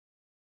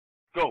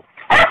Go.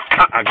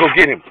 Go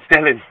get him.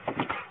 Stand in.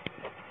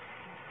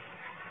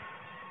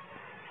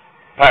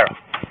 Pyro.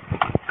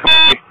 Come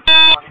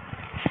on.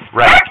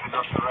 Right.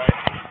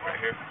 Right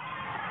here.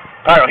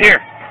 Pyro, here.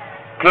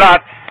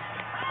 Klotz.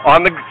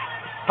 On the...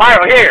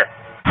 Pyro, here.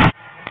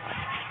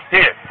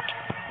 Here.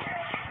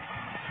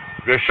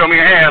 You're gonna show me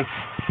your hands.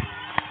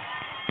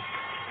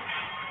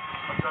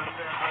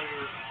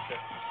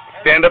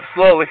 Stand up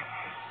slowly.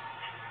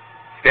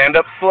 Stand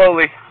up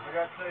slowly.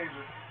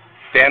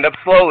 Stand up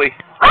slowly.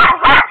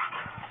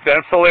 Stand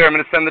up slowly or I'm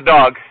going to send the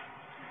dog.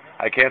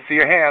 I can't see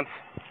your hands.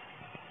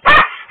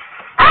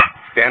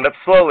 Stand up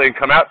slowly and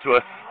come out to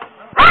us.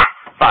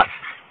 Fast.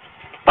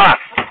 Fast.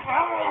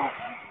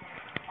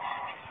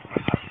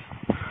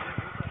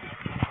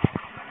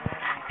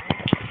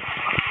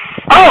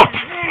 Out!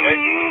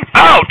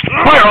 Out!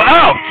 Pyro,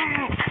 out!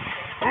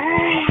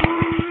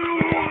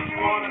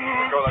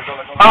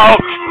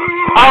 Out!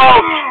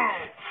 Out!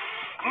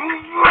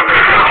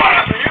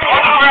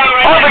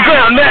 On the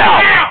ground now!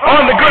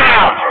 On the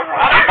ground!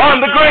 On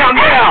the ground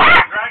now!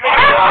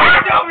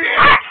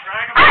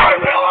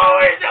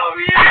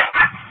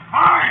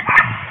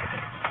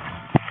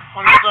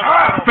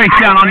 Face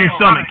down on your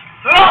stomach.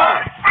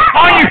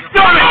 On your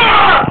stomach!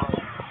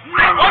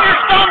 On your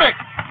stomach!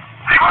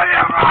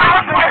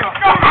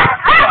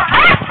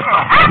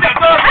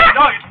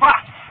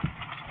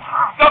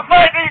 Stop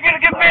fighting or you're gonna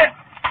get bit!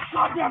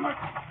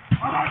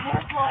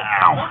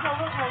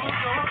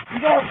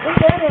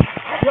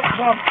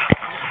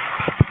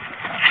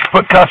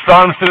 Put cuffs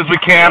on as soon as we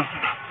can.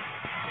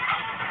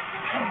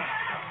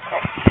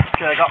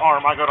 Okay, I got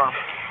arm.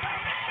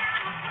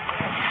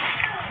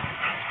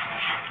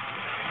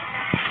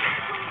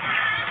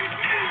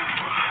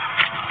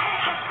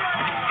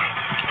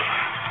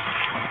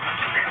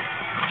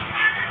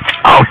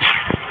 Ouch!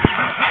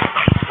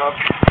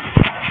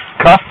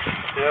 Cuff?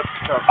 Yep,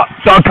 cuff.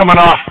 Dog coming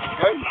off.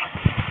 Okay.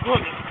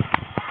 Good.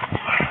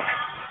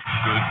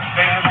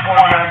 Stand in the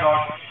corner,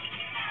 dog.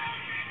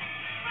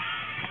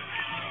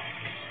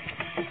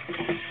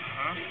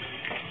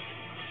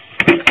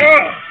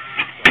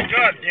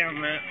 God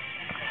damn it.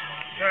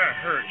 That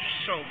hurts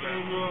so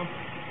bad.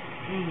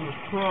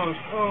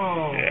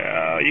 Oh.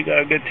 Yeah, you got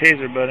a good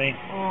taser, buddy.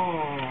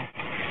 Oh.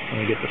 Let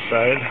me get the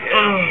side.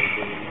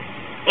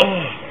 Yeah.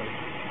 Oh.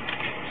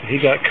 So he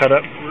got cut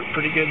up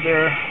pretty good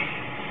there.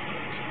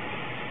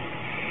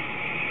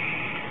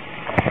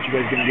 You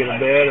guys gonna get in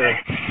bed or?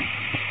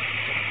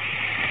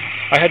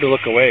 I had to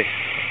look away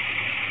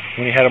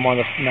when he had him on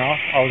the mouth.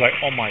 I was like,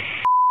 oh my.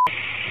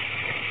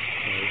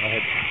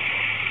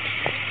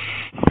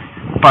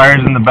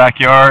 Fire's in the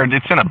backyard.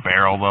 It's in a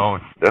barrel, though.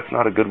 That's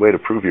not a good way to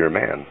prove you're a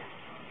man.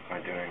 By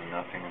doing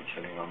nothing and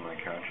sitting on my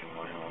couch in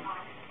my home.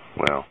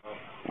 Well,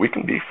 we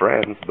can be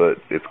friends, but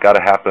it's got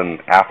to happen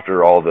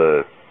after all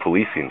the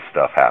policing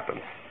stuff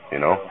happens, you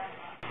know?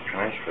 Can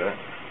I spit?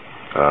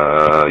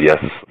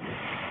 Yes.